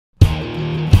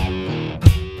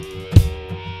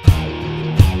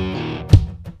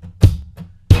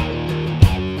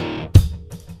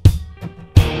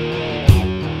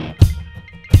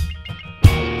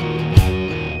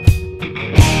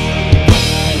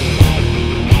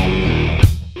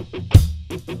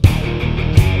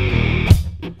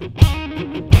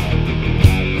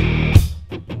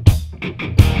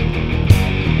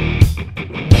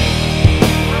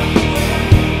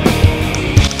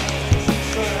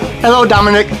Hello,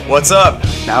 Dominic. What's up?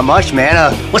 Not much,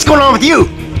 man. What's going on with you?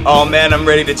 Oh man, I'm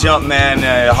ready to jump, man.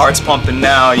 Heart's pumping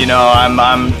now. You know,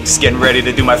 I'm just getting ready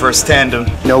to do my first tandem.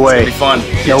 No way. It's gonna be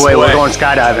fun. No Yes, way. We're going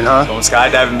skydiving, huh? Going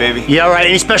skydiving, baby. Yeah, all right.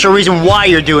 Any special reason why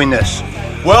you're doing this?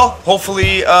 Well,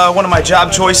 hopefully one of my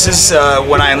job choices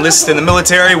when I enlist in the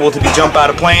military will to be jump out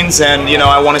of planes, and you know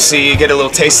I want to get a little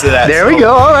taste of that. There we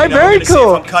go. All right, you know, very cool. See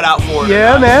if I'm cut out for it.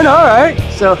 Yeah, man. All right.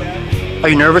 So, are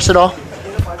you nervous at all?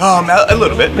 A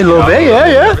little bit. A little bit,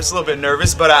 yeah. Nervous, a little bit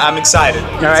nervous, but I'm excited.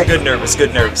 All right. It's good nervous,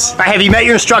 good nervous. All right, have you met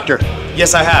your instructor?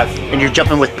 Yes, I have. And you're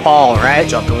jumping with Paul, right?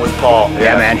 Jumping with Paul.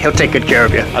 Yeah, man. He'll take good care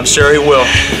of you. I'm sure he will.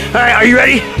 All right, are you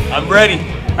ready? I'm ready.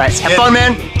 All right, have fun,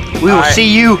 man. We will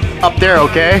see you up there,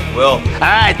 okay? Will. All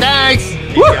right, thanks.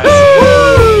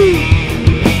 Woo-hoo!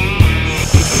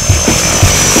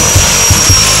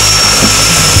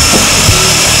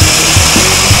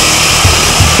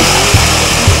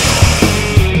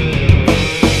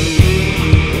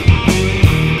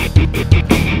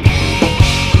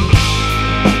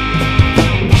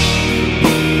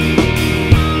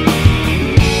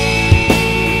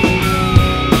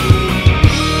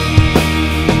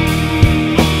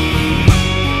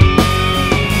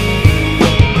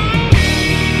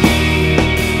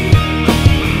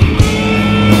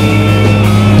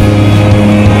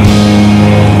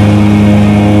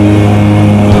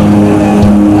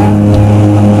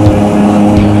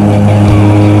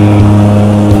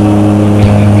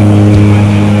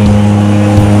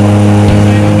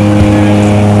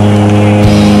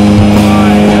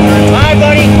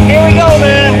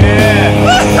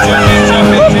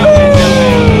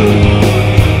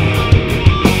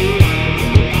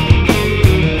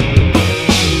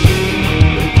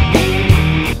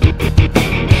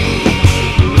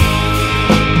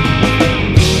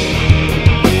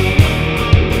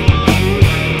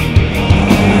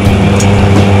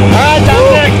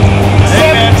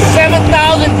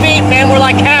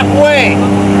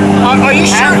 Are you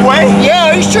sure? Halfway?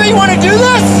 Yeah, are you sure you want to do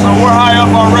this? We're high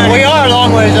up already. We are a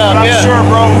long ways up, I'm yeah. sure,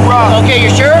 bro. Rock. Okay, you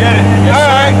sure? Get it. Yes,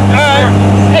 all right, sir. all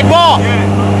right. Hey, Paul. Get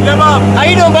it. Yeah, Bob. How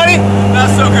you doing, buddy?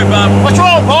 Not so good, Bob. What's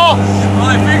wrong, Paul?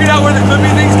 Well, I figured out where the clippy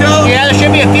things go. Yeah, there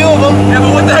should be a few of them. Yeah,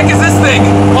 but what the heck is this thing?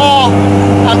 Paul,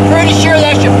 I'm pretty sure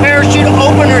that's your parachute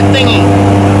opener thingy.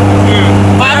 Dude.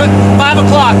 5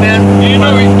 o'clock, man. Do you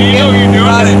know you're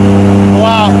doing it?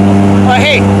 Wow.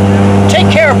 Hey,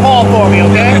 take care of Paul for me,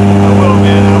 okay? I will,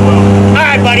 man. I will. All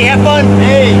right, buddy. Have fun.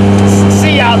 Hey.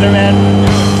 See you out there, man.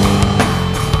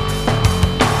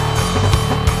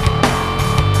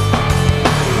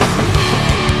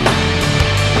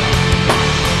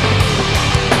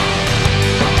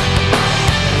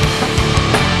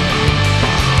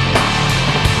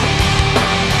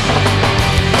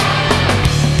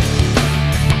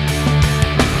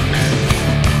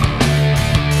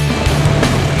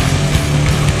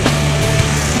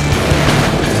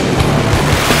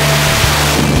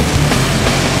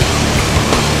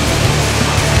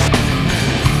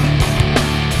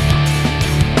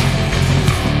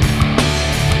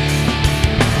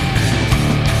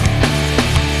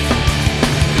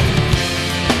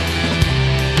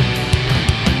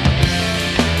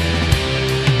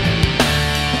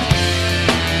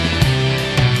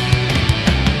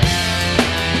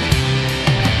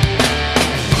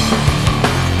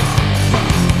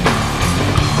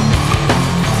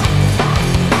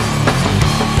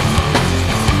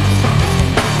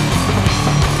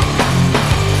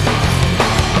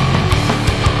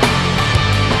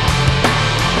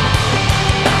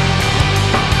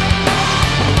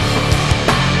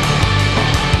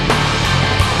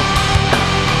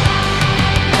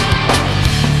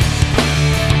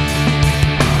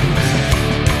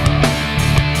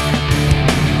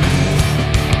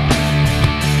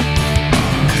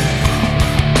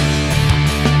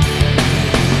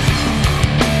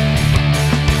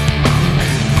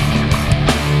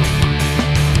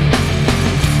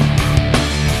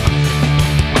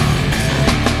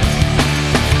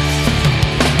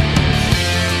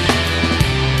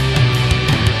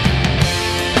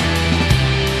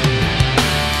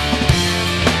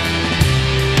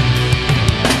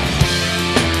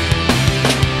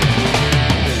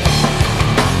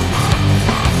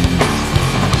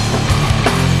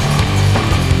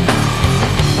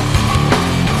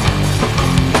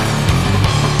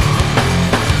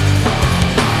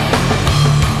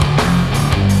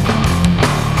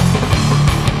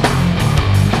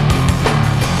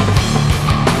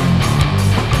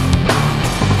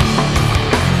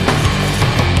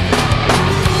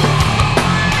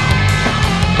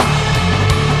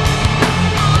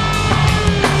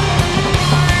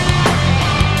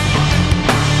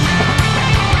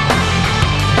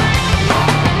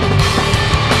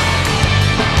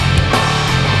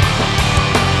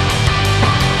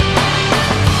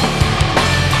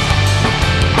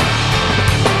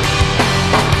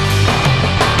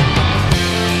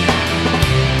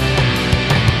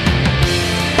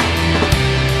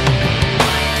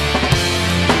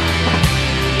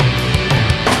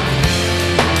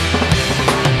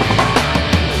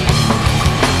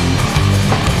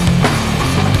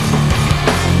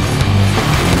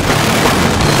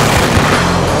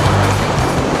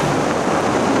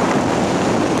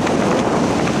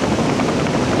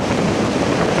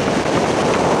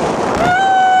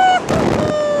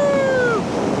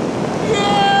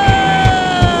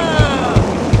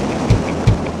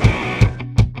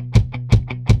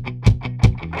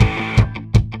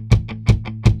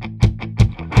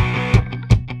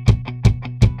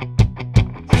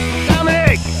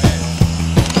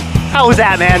 How was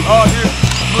that, man? Oh, dude,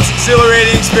 most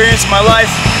exhilarating experience of my life.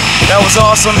 That was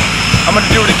awesome. I'm gonna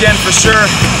do it again for sure.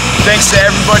 Thanks to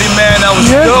everybody, man. That was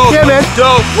dope. Yeah, man.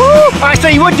 Dope. Woo! All right, so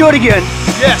you would do it again.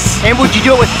 Yes. And would you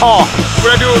do it with Paul? Would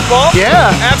I do it with Paul?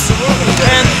 Yeah. Absolutely.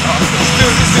 And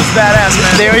this dude's badass,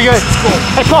 man. There you go. It's cool.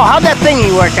 Hey, Paul, how'd that thingy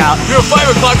work out? Dude, 5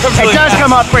 o'clock comes It really does fast. come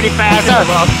up pretty fast. Yeah,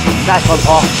 Huh? Bob. Nice one,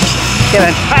 Paul. Yeah,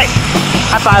 man. Hey,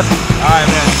 high five. All right,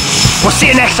 man. We'll see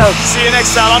you next time. See you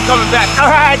next time. I'm coming back. All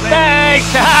right, thanks.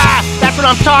 That's what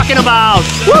I'm talking about.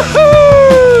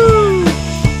 Woohoo!